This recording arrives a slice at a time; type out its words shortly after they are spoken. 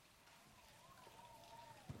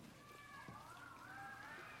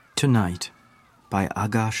Tonight by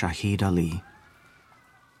Agha Shahid Ali.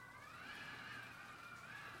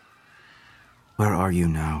 Where are you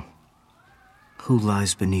now? Who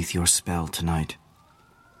lies beneath your spell tonight?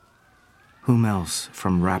 Whom else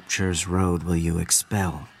from rapture's road will you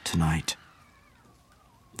expel tonight?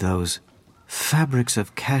 Those fabrics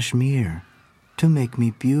of cashmere to make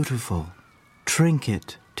me beautiful,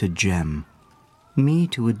 trinket to gem, me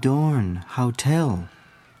to adorn, how tell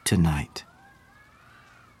tonight?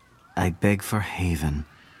 I beg for haven.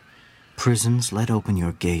 Prisons, let open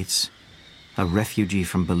your gates. A refugee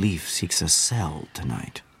from belief seeks a cell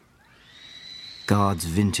tonight. God's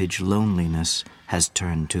vintage loneliness has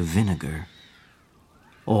turned to vinegar.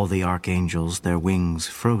 All the archangels, their wings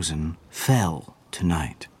frozen, fell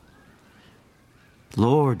tonight.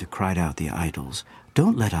 Lord, cried out the idols,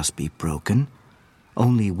 don't let us be broken.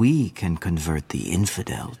 Only we can convert the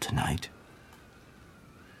infidel tonight.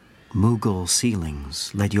 Mughal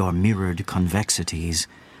ceilings, let your mirrored convexities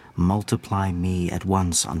multiply me at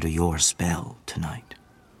once under your spell tonight.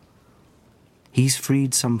 He's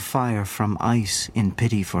freed some fire from ice in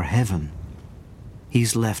pity for heaven.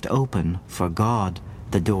 He's left open for God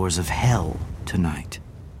the doors of hell tonight.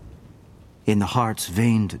 In the heart's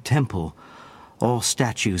veined temple, all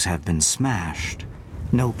statues have been smashed.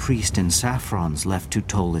 No priest in saffron's left to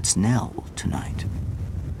toll its knell tonight.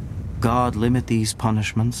 God limit these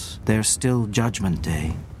punishments, there's still judgment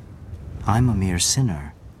day. I'm a mere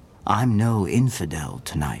sinner, I'm no infidel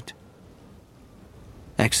tonight.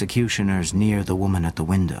 Executioners near the woman at the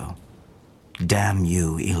window. Damn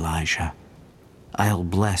you, Elijah. I'll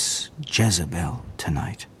bless Jezebel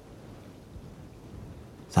tonight.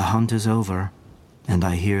 The hunt is over, and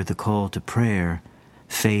I hear the call to prayer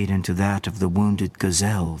fade into that of the wounded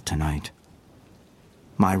gazelle tonight.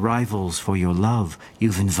 My rivals for your love,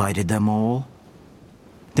 you've invited them all?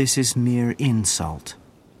 This is mere insult.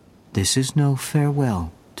 This is no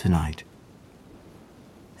farewell tonight.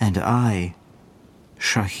 And I,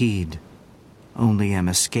 Shahid, only am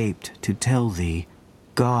escaped to tell thee,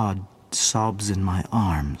 God sobs in my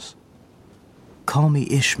arms. Call me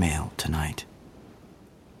Ishmael tonight.